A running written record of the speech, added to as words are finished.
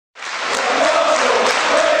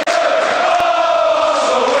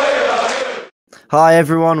Hi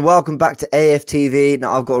everyone, welcome back to AFTV.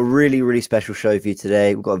 Now I've got a really special show for you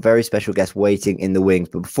today. We've got a very special guest waiting in the wings.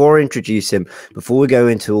 But before I introduce him, before we go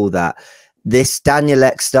into all that, this Daniel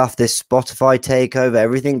Ek stuff, this Spotify takeover,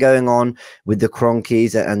 everything going on with the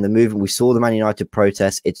Cronkies and the movement. We saw the Man United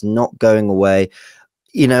protest. It's not going away.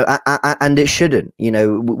 And it shouldn't.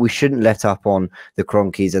 We shouldn't let up on the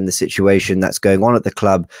Cronkies and the situation that's going on at the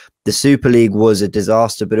club. The Super League was a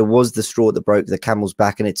disaster, but it was the straw that broke the camel's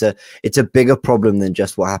back, and it's a bigger problem than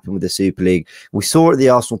just what happened with the Super League. We saw it at the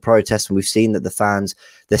Arsenal protest, and we've seen that the fans,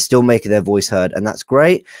 they're still making their voice heard, and that's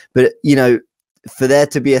great. But for there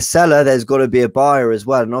to be a seller, there's got to be a buyer as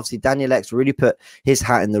well. And obviously, Daniel Ek's really put his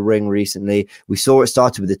hat in the ring recently. We saw it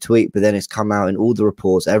started with a tweet, but then it's come out in all the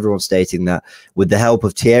reports, everyone stating that with the help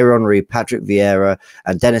of Thierry Henry, Patrick Vieira,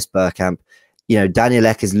 and Dennis Bergkamp, Daniel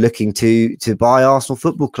Ek is looking to buy Arsenal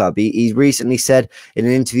Football Club. He recently said in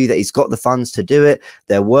an interview that he's got the funds to do it.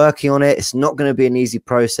 They're working on it. It's not going to be an easy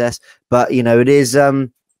process, but it is.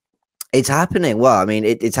 It's happening. Well, I mean,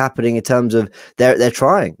 it's happening in terms of they're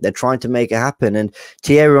trying to make it happen. And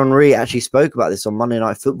Thierry Henry actually spoke about this on Monday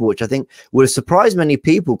Night Football, which I think would have surprised many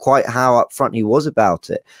people quite how upfront he was about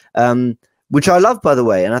it. Which I love, by the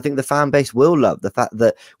way, and I think the fan base will love the fact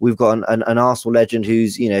that we've got an Arsenal legend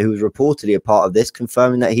who's reportedly a part of this,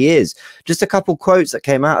 confirming that he is. Just a couple quotes that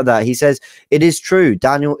came out of that. He says, "It is true.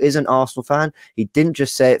 Daniel is an Arsenal fan. He didn't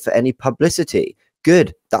just say it for any publicity."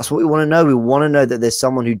 Good. That's what we want to know. We want to know that there's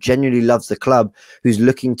someone who genuinely loves the club, who's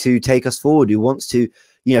looking to take us forward, who wants to,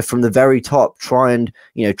 from the very top, try and,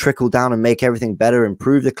 trickle down and make everything better,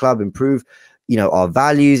 improve the club, improve, our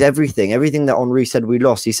values, everything that Henry said we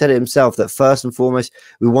lost. He said it himself that first and foremost,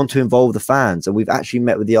 we want to involve the fans, and we've actually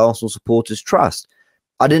met with the Arsenal supporters' trust.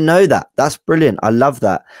 I didn't know that. That's brilliant. I love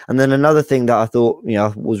that. And then another thing that I thought,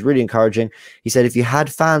 was really encouraging. He said, if you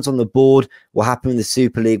had fans on the board, what happened with the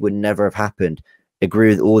Super League would never have happened. Agree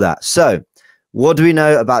with all that. So what do we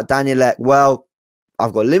know about Daniel Ek? Well,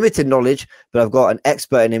 I've got limited knowledge, but I've got an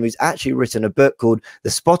expert in him who's actually written a book called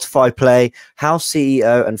The Spotify Play: How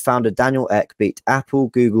CEO and founder Daniel Ek beat Apple,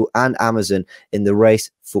 Google, and Amazon in the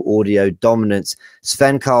race for audio dominance.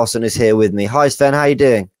 Sven Carlsson is here with me. Hi, Sven. How are you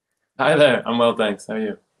doing? Hi there. I'm well, thanks. How are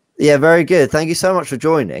you? Yeah, very good. Thank you so much for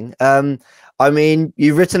joining. I mean,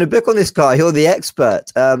 you've written a book on this guy. You're the expert.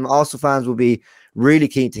 Arsenal fans will be really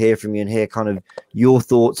keen to hear from you and hear kind of your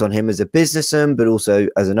thoughts on him as a businessman, but also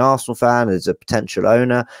as an Arsenal fan, as a potential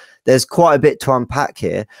owner. There's quite a bit to unpack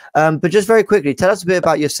here. But just very quickly, tell us a bit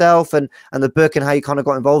about yourself and the book and how you kind of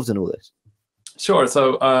got involved in all this. Sure.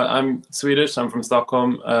 So I'm Swedish. I'm from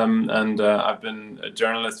Stockholm, and I've been a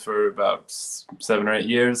journalist for about 7 or 8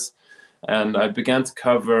 years. And I began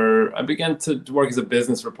to work as a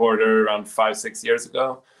business reporter around 5-6 years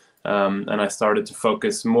ago. And I started to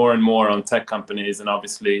focus more and more on tech companies, and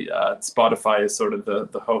obviously Spotify is sort of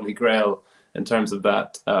the holy grail in terms of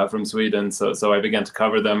that from Sweden. So I began to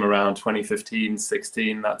cover them around 2015,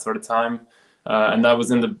 16, that sort of time. And that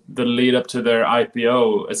was in the lead up to their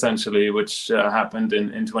IPO, essentially, which happened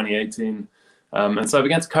in 2018. And so I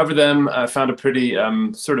began to cover them. I found a pretty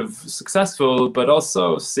sort of successful but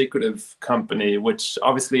also secretive company, which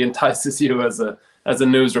obviously entices you as a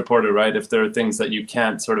news reporter, right? If there are things that you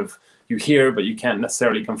can't you hear, but you can't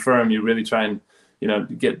necessarily confirm, you really try and,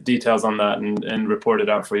 get details on that and report it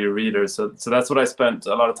out for your readers. So that's what I spent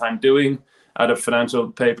a lot of time doing at a financial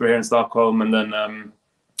paper here in Stockholm. And then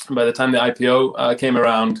by the time the IPO came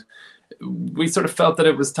around, we sort of felt that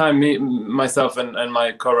it was time, myself and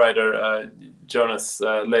my co-writer, Jonas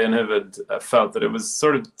Leonhuvud, felt that it was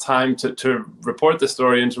sort of time to report the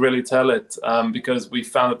story and to really tell it, because we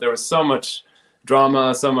found that there was so much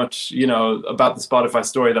drama, so much, about the Spotify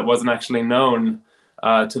story that wasn't actually known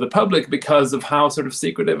to the public because of how sort of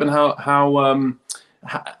secretive and how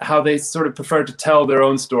they sort of prefer to tell their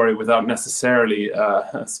own story without necessarily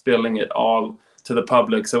spilling it all to the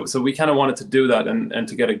public. So we kind of wanted to do that and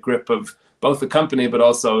to get a grip of both the company, but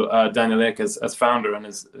also Daniel Ek as founder and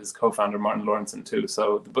his co-founder Martin Lorentzen too.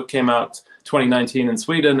 So the book came out 2019 in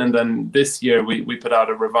Sweden, and then this year we put out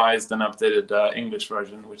a revised and updated English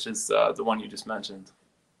version, which is the one you just mentioned.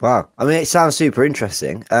 Wow. I mean, it sounds super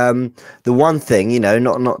interesting. The one thing,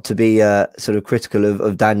 not to be sort of critical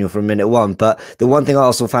of Daniel from minute one, but the one thing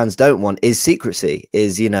Arsenal fans don't want is secrecy,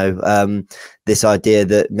 is, this idea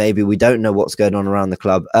that maybe we don't know what's going on around the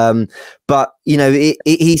club. But,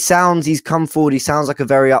 he's come forward. He sounds like a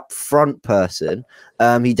very upfront person.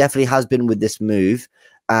 He definitely has been with this move,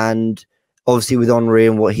 and obviously with Henry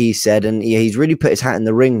and what he said, and he's really put his hat in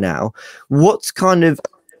the ring now. What's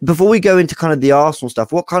before we go into kind of the Arsenal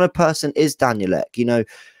stuff, what kind of person is Daniel Ek?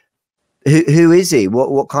 Who is he?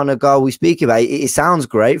 What kind of guy are we speaking about? It sounds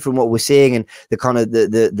great from what we're seeing and the kind of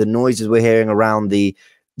the noises we're hearing around the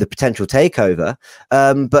potential takeover.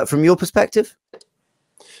 But from your perspective?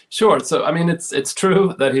 Sure. So, I mean, it's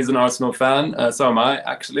true that he's an Arsenal fan. So am I,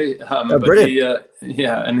 actually. But Brilliant.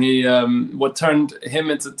 what turned him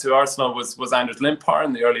into Arsenal was Anders Limpar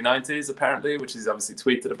in the early 90s, apparently, which he's obviously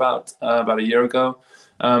tweeted about a year ago.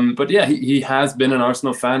 But yeah, he has been an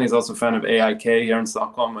Arsenal fan. He's also a fan of AIK here in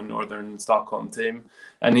Stockholm, a northern Stockholm team.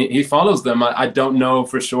 And he follows them. I don't know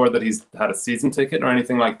for sure that he's had a season ticket or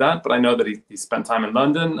anything like that, but I know that he spent time in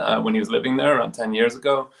London when he was living there around 10 years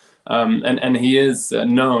ago. And he is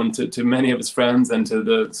known to many of his friends and to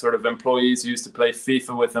the sort of employees who used to play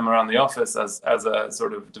FIFA with him around the office as a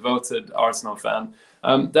sort of devoted Arsenal fan.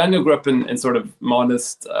 Daniel grew up in sort of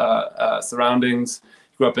modest surroundings.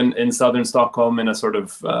 He grew up in southern Stockholm in a sort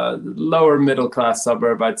of lower middle class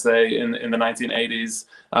suburb, I'd say, in the 1980s,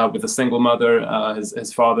 with a single mother.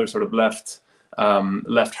 His father sort of left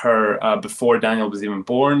her before Daniel was even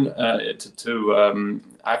born to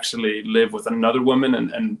actually live with another woman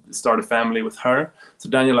and start a family with her. So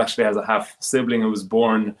Daniel actually has a half sibling who was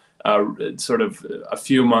born sort of a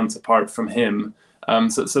few months apart from him.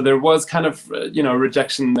 So there was kind of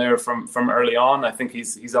rejection there from early on. I think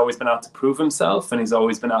he's always been out to prove himself, and he's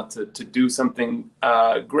always been out to do something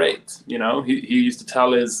great. He used to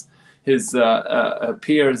tell his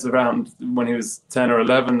peers around when he was 10 or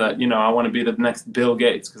 11 that I want to be the next Bill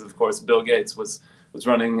Gates, because of course Bill Gates was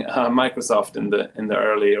running Microsoft in the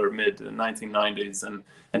early or mid 1990s, and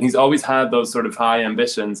he's always had those sort of high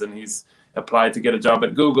ambitions, and he's applied to get a job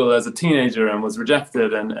at Google as a teenager and was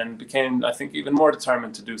rejected, and became, I think, even more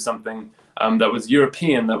determined to do something that was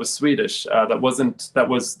European, that was Swedish,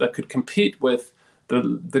 that could compete with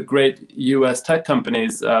the great US tech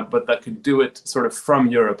companies, but that could do it sort of from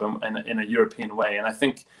Europe and in a European way. And I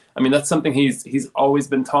think, that's something he's always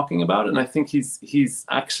been talking about, and I think he's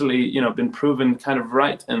actually been proven kind of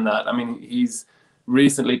right in that. He's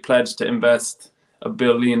recently pledged to invest €1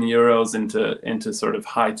 billion into sort of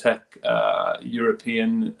high tech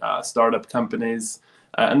European startup companies,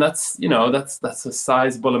 and that's a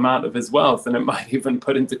sizable amount of his wealth, and it might even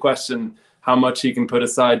put into question how much he can put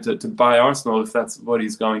aside to buy Arsenal if that's what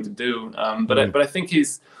he's going to do. But I think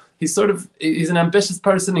he's an ambitious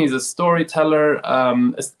person. He's a storyteller,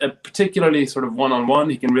 particularly sort of one-on-one.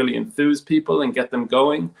 He can really enthuse people and get them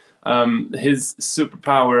going. His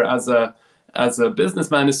superpower as a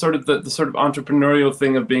businessman is sort of the sort of entrepreneurial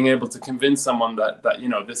thing of being able to convince someone that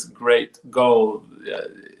this great goal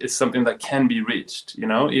is something that can be reached,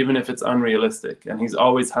 even if it's unrealistic. And he's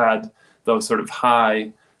always had those sort of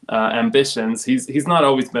high ambitions. He's not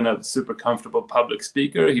always been a super comfortable public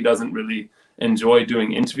speaker. He doesn't really enjoy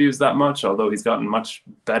doing interviews that much, although he's gotten much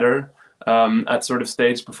better at sort of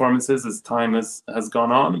stage performances as time has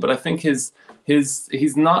gone on. But I think he's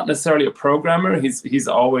not necessarily a programmer. He's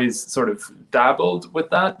always sort of dabbled with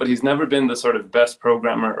that, but he's never been the sort of best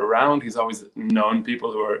programmer around. He's always known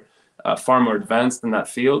people who are far more advanced in that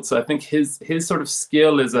field. So I think his sort of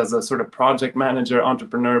skill is as a sort of project manager,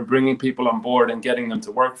 entrepreneur, bringing people on board and getting them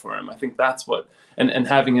to work for him. I think that's what, and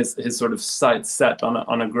having his sort of sights set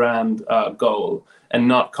on a grand goal and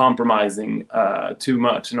not compromising too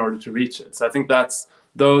much in order to reach it. So I think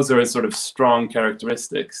those are his sort of strong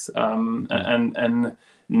characteristics. And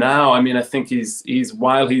now, I think he's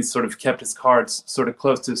while he's sort of kept his cards sort of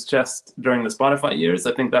close to his chest during the Spotify years,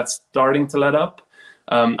 I think that's starting to let up.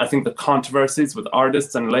 I think the controversies with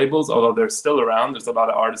artists and labels, although they're still around, there's a lot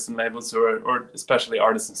of artists and labels or especially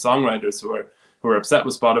artists and songwriters who are upset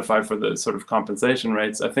with Spotify for the sort of compensation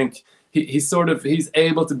rates. I think he's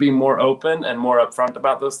able to be more open and more upfront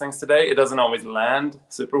about those things today. It doesn't always land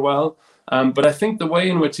super well. But I think the way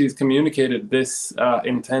in which he's communicated this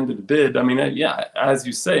intended bid, as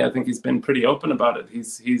you say, I think he's been pretty open about it.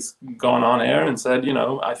 He's gone on air and said,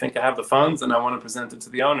 I think I have the funds and I want to present it to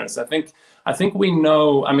the owners. I think we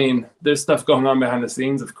know, there's stuff going on behind the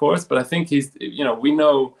scenes, of course, but I think we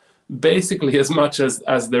know basically as much as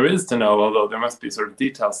there is to know, although there must be sort of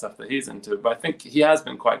detailed stuff that he's into. But I think he has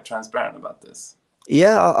been quite transparent about this.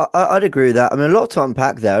 Yeah, I'd agree with that. A lot to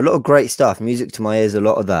unpack there. A lot of great stuff. Music to my ears, a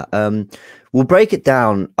lot of that. We'll break it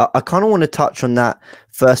down. I kind of want to touch on that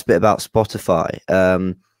first bit about Spotify.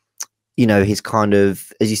 He's kind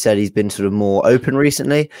of, as you said, he's been sort of more open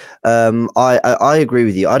recently. I agree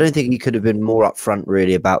with you. I don't think he could have been more upfront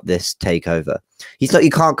really about this takeover. He's like,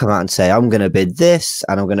 you can't come out and say, I'm going to bid this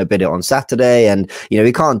and I'm going to bid it on Saturday. And,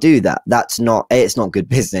 he can't do that. That's not, A, it's not good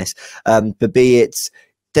business. But B,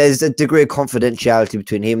 there's a degree of confidentiality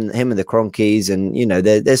between him and the Cronkies, and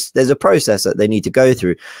there's a process that they need to go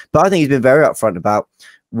through. But I think he's been very upfront about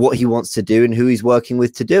what he wants to do and who he's working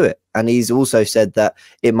with to do it. And he's also said that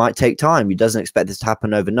it might take time. He doesn't expect this to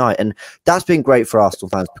happen overnight. And that's been great for Arsenal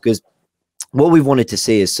fans, because what we've wanted to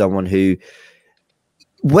see is someone who,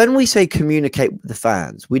 when we say communicate with the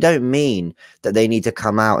fans, we don't mean that they need to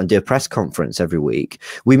come out and do a press conference every week.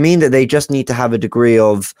 We mean that they just need to have a degree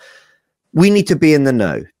of, we need to be in the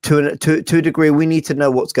know. To a degree, we need to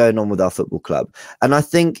know what's going on with our football club. And I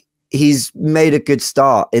think he's made a good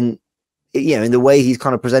start in, in the way he's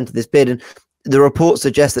kind of presented this bid. And the reports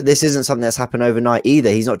suggest that this isn't something that's happened overnight either.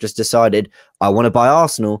 He's not just decided, I want to buy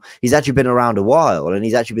Arsenal. He's actually been around a while, and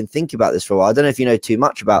he's actually been thinking about this for a while. I don't know if you know too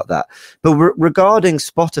much about that. But regarding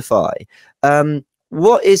Spotify,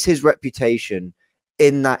 what is his reputation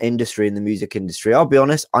in that industry, in the music industry? I'll be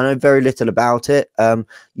honest, I know very little about it.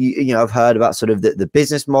 I've heard about sort of the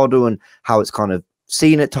business model and how it's kind of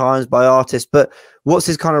seen at times by artists. But what's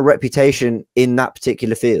his kind of reputation in that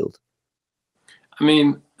particular field? I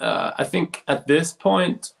mean, I think at this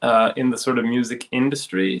point in the sort of music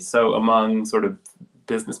industry, so among sort of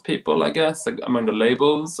business people, I guess, like among the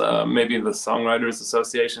labels, maybe the songwriters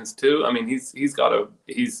associations too. I mean, he's got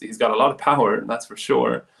a lot of power, that's for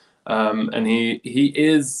sure, and he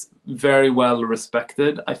is very well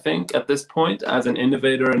respected, I think, at this point as an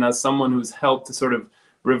innovator and as someone who's helped to sort of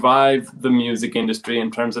revive the music industry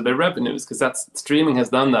in terms of their revenues, because that's streaming has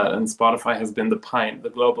done that, and Spotify has been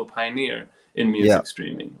the global pioneer in music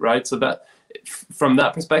streaming, right? So that from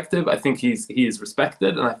that perspective, I think he is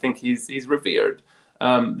respected, and I think he's revered.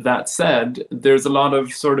 That said, there's a lot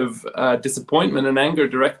of sort of disappointment and anger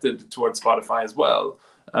directed towards Spotify as well,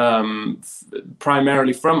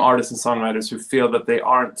 primarily from artists and songwriters who feel that they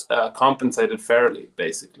aren't compensated fairly,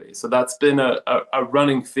 basically. So that's been a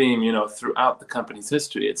running theme, throughout the company's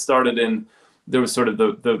history. It started there was sort of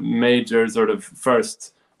the major sort of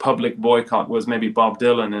first public boycott was maybe Bob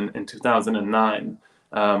Dylan in 2009,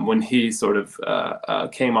 when he sort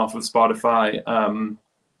of came off of Spotify,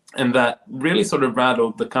 and that really sort of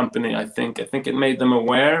rattled the company. I think it made them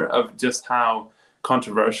aware of just how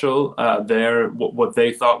controversial what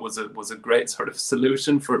they thought was a great sort of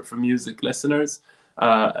solution for music listeners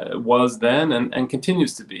was then, and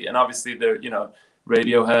continues to be. And obviously there,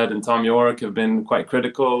 Radiohead and Tom York have been quite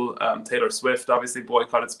critical. Taylor Swift obviously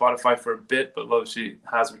boycotted Spotify for a bit, but although she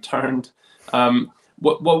has returned.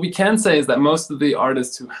 What we can say is that most of the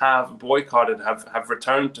artists who have boycotted have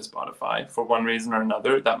returned to Spotify for one reason or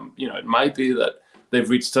another. That, it might be that they've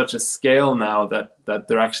reached such a scale now that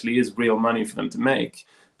there actually is real money for them to make.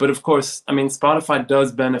 But of course, I mean, Spotify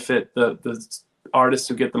does benefit the artists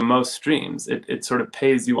who get the most streams. It sort of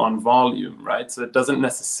pays you on volume, right? So it doesn't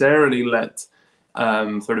necessarily let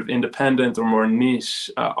sort of independent or more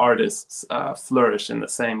niche artists flourish in the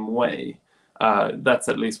same way. That's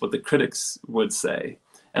at least what the critics would say.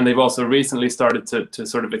 And they've also recently started to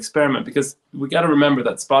sort of experiment, because we got to remember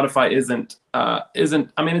that Spotify isn't. I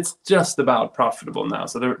mean, it's just about profitable now.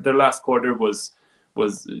 So their last quarter was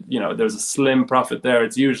there's a slim profit there.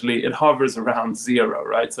 It hovers around zero,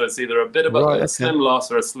 right? So it's either a bit of a slim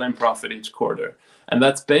loss or a slim profit each quarter. And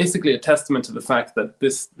that's basically a testament to the fact that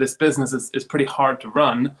this business is pretty hard to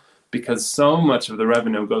run, because so much of the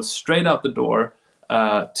revenue goes straight out the door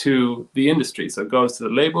to the industry. So it goes to the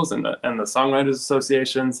labels and the songwriters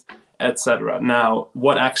associations, etc. Now,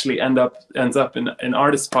 what actually ends up in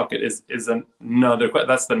artists' pocket is another.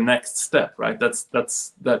 That's the next step, right?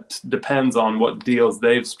 That depends on what deals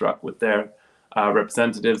they've struck with their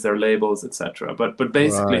representatives, their labels, etc. But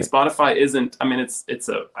basically, Spotify isn't. I mean,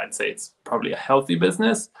 I'd say it's probably a healthy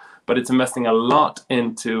business, but it's investing a lot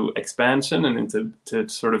into expansion and into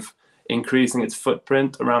sort of increasing its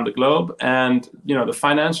footprint around the globe. And the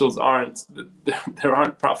financials there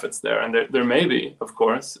aren't profits there, and there may be, of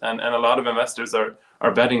course, and a lot of investors are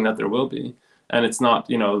betting that there will be. And it's not,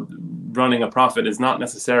 running a profit is not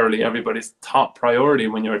necessarily everybody's top priority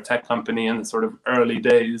when you're a tech company in the sort of early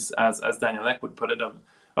days, as Daniel Ek would put it,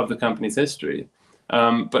 of the company's history.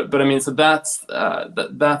 But I mean, so that's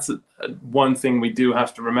one thing we do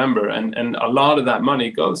have to remember, and a lot of that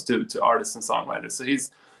money goes to artists and songwriters. So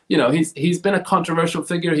he's been a controversial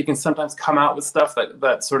figure. He can sometimes come out with stuff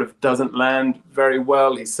that sort of doesn't land very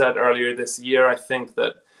well. He said earlier this year, I think,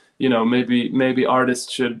 that maybe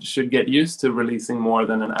artists should get used to releasing more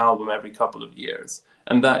than an album every couple of years.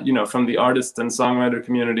 And that, from the artist and songwriter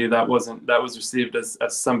community, that was received as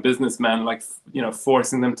some businessman, like,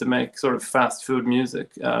 forcing them to make sort of fast food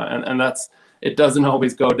music. And it doesn't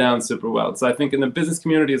always go down super well. So I think in the business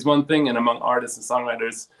community is one thing, and among artists and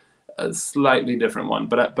songwriters, a slightly different one.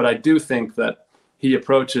 But I do think that he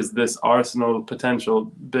approaches this Arsenal potential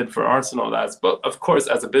bid for Arsenal as, but of course,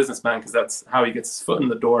 as a businessman, because that's how he gets his foot in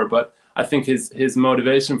the door. But I think his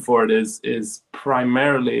motivation for it is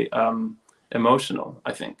primarily emotional,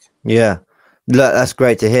 I think. Yeah, that's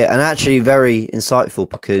great to hear, and actually very insightful,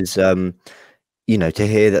 because you know, to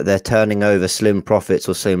hear that they're turning over slim profits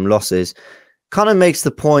or slim losses kind of makes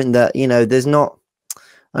the point that, you know, there's not,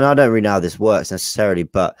 and I don't really know how this works necessarily,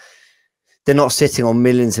 but they're not sitting on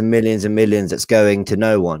millions and millions and millions that's going to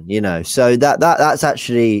no one, you know. So that's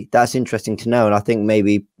actually, that's interesting to know, and I think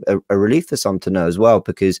maybe a relief for some to know as well,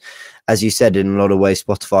 because as you said, in a lot of ways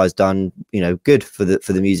Spotify's done, you know, good for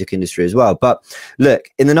the music industry as well. But look,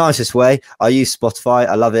 in the nicest way, I use Spotify,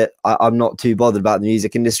 I love it. I'm not too bothered about the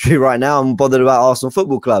music industry right now. I'm bothered about Arsenal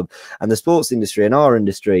Football Club and the sports industry and our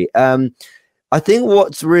industry. I think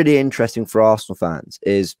what's really interesting for Arsenal fans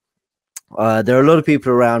is there are a lot of people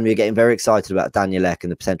around me getting very excited about Daniel Ek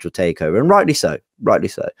and the potential takeover, and rightly so, rightly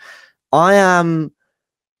so. I am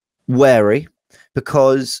wary,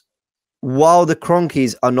 because while the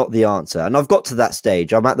Cronkies are not the answer, and I've got to that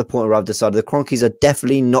stage, I'm at the point where I've decided the Cronkies are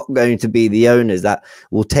definitely not going to be the owners that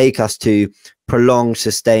will take us to prolonged,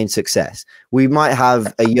 sustained success. We might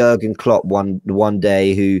have a Jurgen Klopp one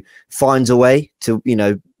day who finds a way to, you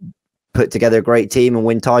know, put together a great team and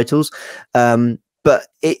win titles. But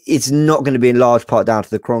it's not going to be in large part down to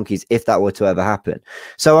the Cronkies if that were to ever happen.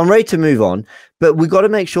 So I'm ready to move on, but we've got to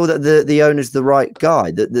make sure that the owner's the right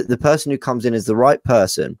guy, that the person who comes in is the right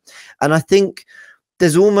person. And I think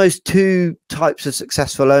there's almost two types of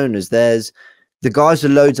successful owners. There's the guys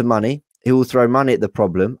with loads of money who will throw money at the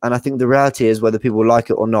problem. And I think the reality is, whether people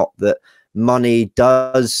like it or not, that money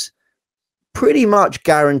does pretty much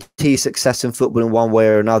guarantee success in football in one way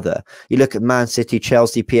or another. You look at Man City,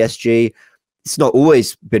 Chelsea, PSG, it's not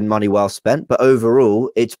always been money well spent, but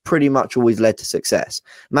overall, it's pretty much always led to success.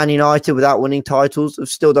 Man United, without winning titles, have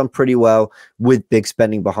still done pretty well with big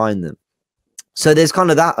spending behind them. So there's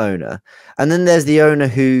kind of that owner. And then there's the owner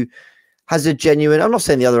who has a genuine, I'm not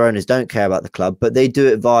saying the other owners don't care about the club, but they do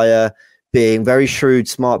it via being very shrewd,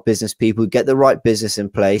 smart business people, get the right business in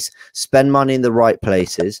place, spend money in the right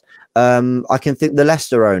places. I can think the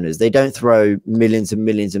Leicester owners, they don't throw millions and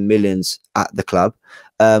millions and millions at the club.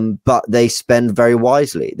 But they spend very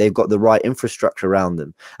wisely. They've got the right infrastructure around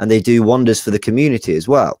them, and they do wonders for the community as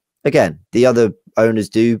well. Again, the other owners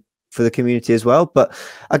do for the community as well. But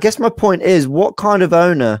I guess my point is, what kind of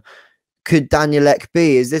owner could Daniel Ek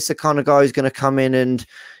be? Is this the kind of guy who's going to come in and,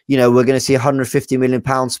 you know, we're going to see £150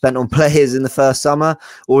 million spent on players in the first summer?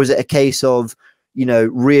 Or is it a case of, you know,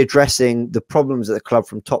 readdressing the problems at the club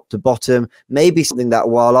from top to bottom? Maybe something that,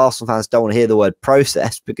 while Arsenal fans don't want to hear the word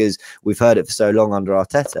process because we've heard it for so long under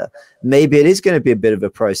Arteta, maybe it is going to be a bit of a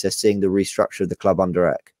process seeing the restructure of the club under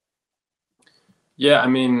Ek. Yeah, I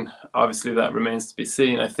mean, obviously that remains to be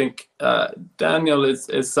seen. I think Daniel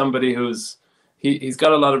is somebody who's he's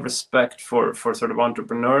got a lot of respect for sort of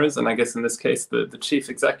entrepreneurs, and I guess in this case the chief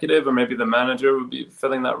executive or maybe the manager would be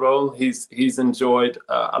filling that role. He's enjoyed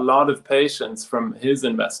a lot of patience from his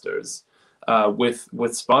investors with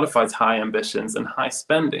Spotify's high ambitions and high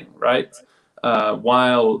spending, right?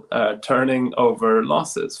 While turning over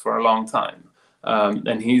losses for a long time,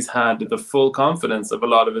 and he's had the full confidence of a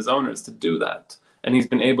lot of his owners to do that. And he's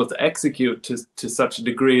been able to execute to such a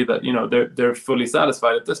degree that, you know, they're fully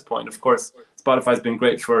satisfied at this point. Of course, Spotify's been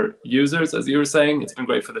great for users, as you were saying. It's been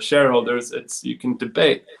great for the shareholders. You can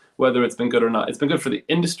debate whether it's been good or not. It's been good for the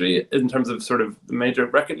industry in terms of sort of the major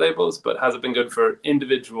record labels, but has it been good for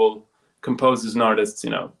individual composers and artists?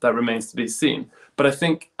 You know, that remains to be seen. But I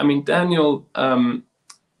think, I mean, Daniel,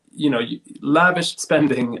 you know, lavish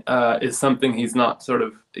spending is something he's not sort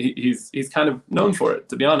of, he's kind of known for it,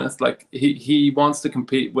 to be honest. Like he wants to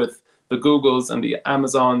compete with the Googles and the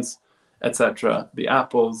Amazons, etc., the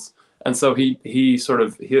Apples. And so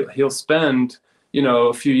he'll spend, you know,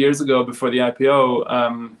 a few years ago before the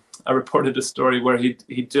IPO, I reported a story where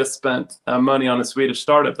he just spent money on a Swedish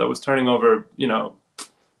startup that was turning over, you know,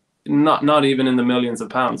 not even in the millions of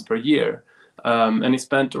pounds per year. And he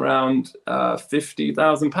spent around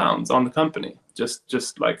 £50,000 on the company,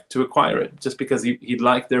 just like to acquire it, just because he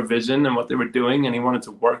liked their vision and what they were doing, and he wanted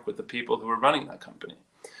to work with the people who were running that company.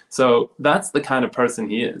 So that's the kind of person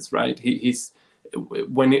he is, right? He's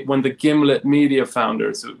when the Gimlet Media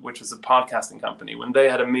founders, which was a podcasting company, when they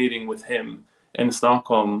had a meeting with him in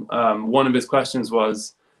Stockholm, one of his questions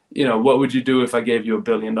was, you know, what would you do if I gave you $1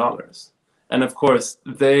 billion? And of course,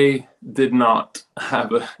 they did not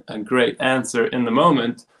have a great answer in the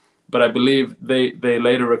moment, but I believe they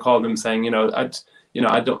later recalled him saying, I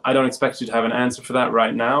don't expect you to have an answer for that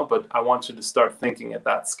right now, but I want you to start thinking at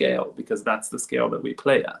that scale, because that's the scale that we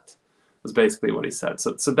play at, was basically what he said.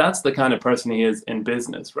 So that's the kind of person he is in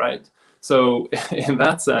business, right? So in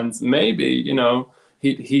that sense, maybe, you know,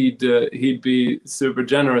 he'd be super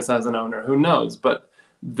generous as an owner. Who knows? But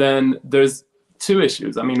then there's two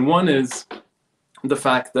issues. I mean, one is the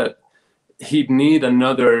fact that he'd need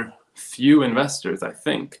another few investors, I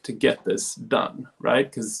think, to get this done, right?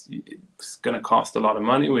 Because it's going to cost a lot of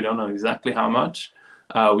money. We don't know exactly how much.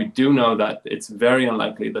 We do know that it's very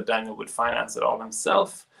unlikely that Daniel would finance it all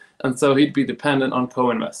himself. And so he'd be dependent on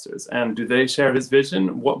co-investors. And do they share his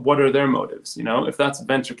vision? What are their motives? You know, if that's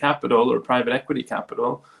venture capital or private equity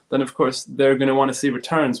capital, then of course they're going to want to see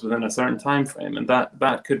returns within a certain time frame. And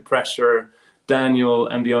that could pressure Daniel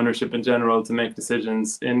and the ownership in general to make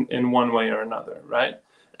decisions in one way or another, right?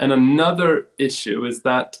 And another issue is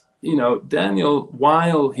that, you know, Daniel,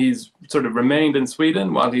 while he's sort of remained in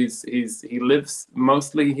Sweden, while he lives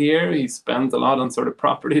mostly here, he spends a lot on sort of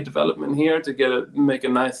property development here to make a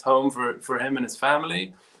nice home for him and his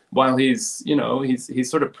family. While he's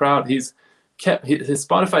sort of proud, his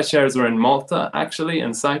Spotify shares are in Malta actually,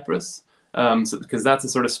 and Cyprus, because that's a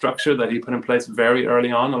sort of structure that he put in place very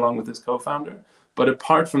early on, along with his co-founder. But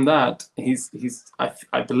apart from that,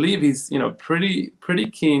 I believe he's, you know, pretty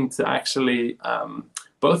keen to actually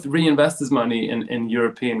both reinvest his money in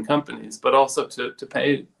European companies, but also to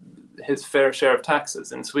pay his fair share of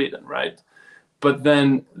taxes in Sweden, right? But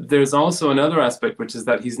then there's also another aspect, which is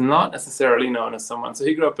that he's not necessarily known as someone. So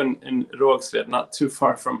he grew up in Rågsved, not too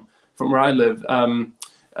far from where I live,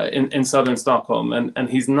 in southern Stockholm, and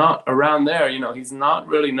he's not around there. You know, he's not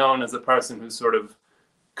really known as a person who's sort of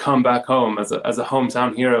come back home as a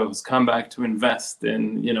hometown hero, who's come back to invest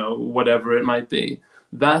in, you know, whatever it might be.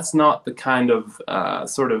 That's not the kind of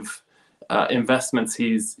investments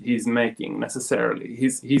he's making necessarily.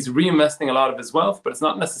 He's reinvesting a lot of his wealth, but it's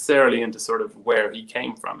not necessarily into sort of where he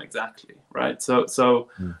came from exactly, right? So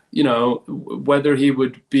you know, whether he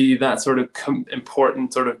would be that sort of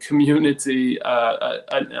important sort of community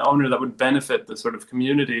an owner that would benefit the sort of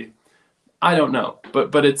community, I don't know,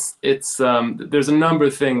 but it's there's a number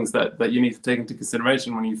of things that you need to take into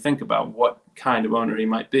consideration when you think about what kind of owner he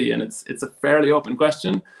might be, and it's a fairly open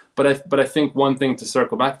question. But I think one thing to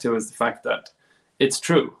circle back to is the fact that it's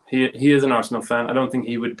true. He is an Arsenal fan. I don't think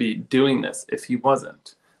he would be doing this if he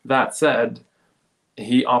wasn't. That said,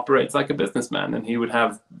 he operates like a businessman, and he would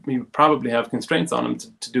probably have constraints on him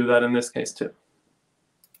to do that in this case too.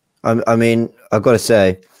 I mean, I've got to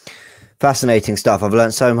say, fascinating stuff. I've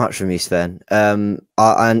learned so much from you, Sven. And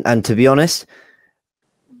to be honest,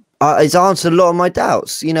 it's answered a lot of my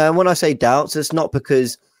doubts. You know, and when I say doubts, it's not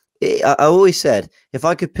because I always said if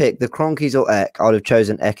I could pick the Kroenkes or Ek, I would have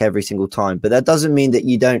chosen Ek every single time. But that doesn't mean that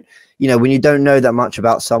you don't, you know, when you don't know that much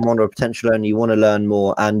about someone or a potential owner, you want to learn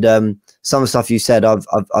more. And some of the stuff you said, I've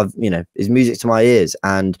you know, is music to my ears.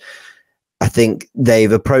 And I think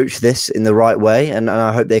they've approached this in the right way, and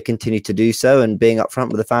I hope they continue to do so. And being upfront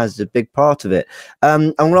with the fans is a big part of it.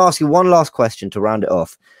 I'm going to ask you one last question to round it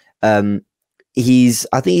off. I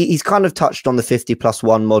think he's kind of touched on the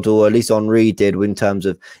 50+1 model, or at least Henri did, in terms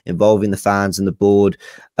of involving the fans and the board.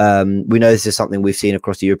 We know this is something we've seen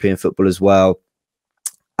across the European football as well.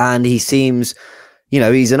 And he seems, you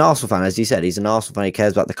know, he's an Arsenal fan, as you said. He's an Arsenal fan. He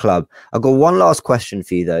cares about the club. I've got one last question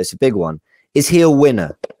for you, though. It's a big one. Is he a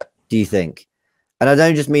winner, do you think? And I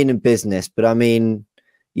don't just mean in business, but I mean,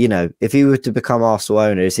 you know, if he were to become Arsenal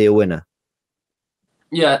owner, is he a winner?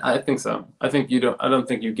 Yeah, I think so. I don't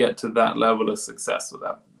think you get to that level of success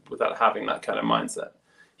without having that kind of mindset.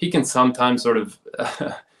 He can sometimes sort of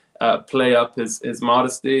play up his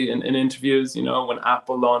modesty in interviews. You know, when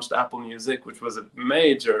Apple launched Apple Music, which was a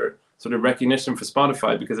major sort of recognition for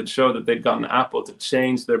Spotify, because it showed that they'd gotten Apple to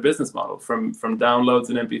change their business model from downloads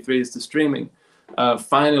and MP3s to streaming.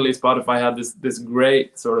 Finally, Spotify had this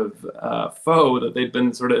great sort of foe that they'd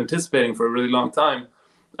been sort of anticipating for a really long time.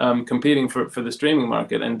 Competing for the streaming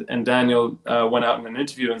market, and Daniel went out in an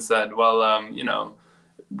interview and said, well, you know,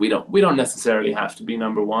 we don't necessarily have to be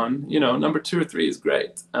number one. You know, number 2 or 3 is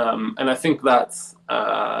great. And I think that's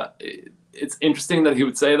it's interesting that he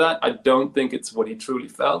would say that. I don't think it's what he truly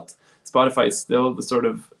felt. Spotify is still the sort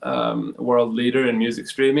of world leader in music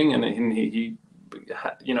streaming, and he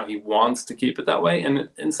you know, he wants to keep it that way. And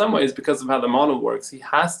in some ways, because of how the model works, he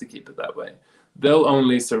has to keep it that way. They'll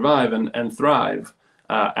only survive and thrive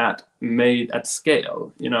at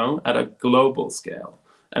scale, you know, at a global scale.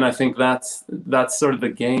 And I think that's sort of the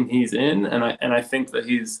game he's in. And I think that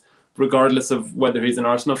he's, regardless of whether he's an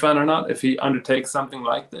Arsenal fan or not, if he undertakes something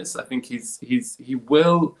like this, I think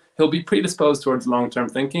he'll be predisposed towards long-term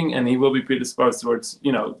thinking, and he will be predisposed towards,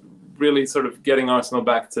 you know, really sort of getting Arsenal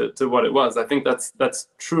back to what it was. I think that's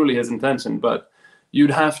truly his intention. But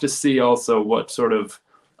you'd have to see also what sort of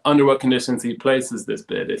under what conditions he places this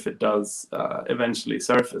bid if it does eventually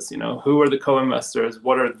surface. You know, who are the co-investors?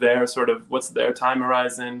 What are their what's their time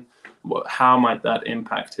horizon? How might that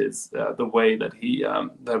impact his the way that he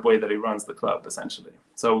runs the club, essentially?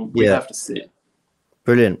 So we have to see.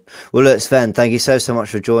 Brilliant. Well, look, Sven, thank you so much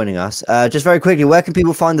for joining us. Just very quickly, where can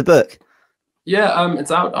people find the book? Yeah,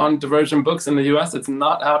 it's out on Diversion Books in the US. It's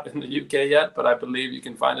not out in the UK yet, but I believe you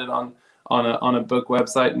can find it on a book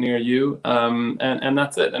website near you. And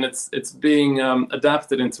that's it. And it's being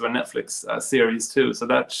adapted into a Netflix series too. So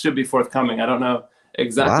that should be forthcoming. I don't know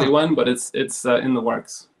exactly when, but it's in the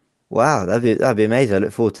works. Wow, that'd be amazing. I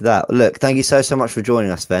look forward to that. Look, thank you so much for joining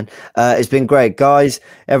us, Sven. It's been great, guys.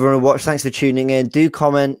 Everyone who watched, thanks for tuning in. Do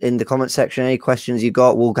comment in the comment section any questions you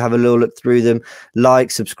got. We'll have a little look through them. Like,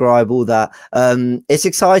 subscribe, all that. It's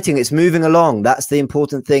exciting. It's moving along. That's the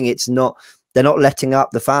important thing. They're not letting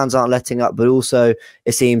up. The fans aren't letting up, but also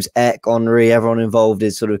it seems Ek, Henri, everyone involved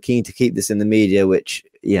is sort of keen to keep this in the media, which,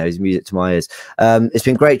 you know, is music to my ears. It's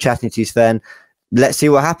been great chatting to you, Sven. Let's see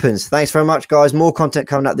what happens. Thanks very much, guys. More content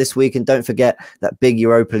coming up this week, and don't forget that big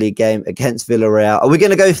Europa League game against Villarreal. Are we going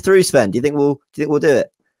to go through, Sven? Do you think we'll do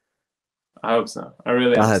it? I hope so. I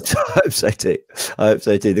really hope so. I hope so too. I hope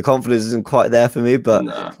so too. The confidence isn't quite there for me, but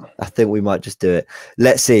no. I think we might just do it.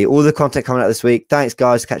 Let's see. All the content coming out this week. Thanks,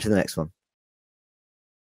 guys. Catch you in the next one.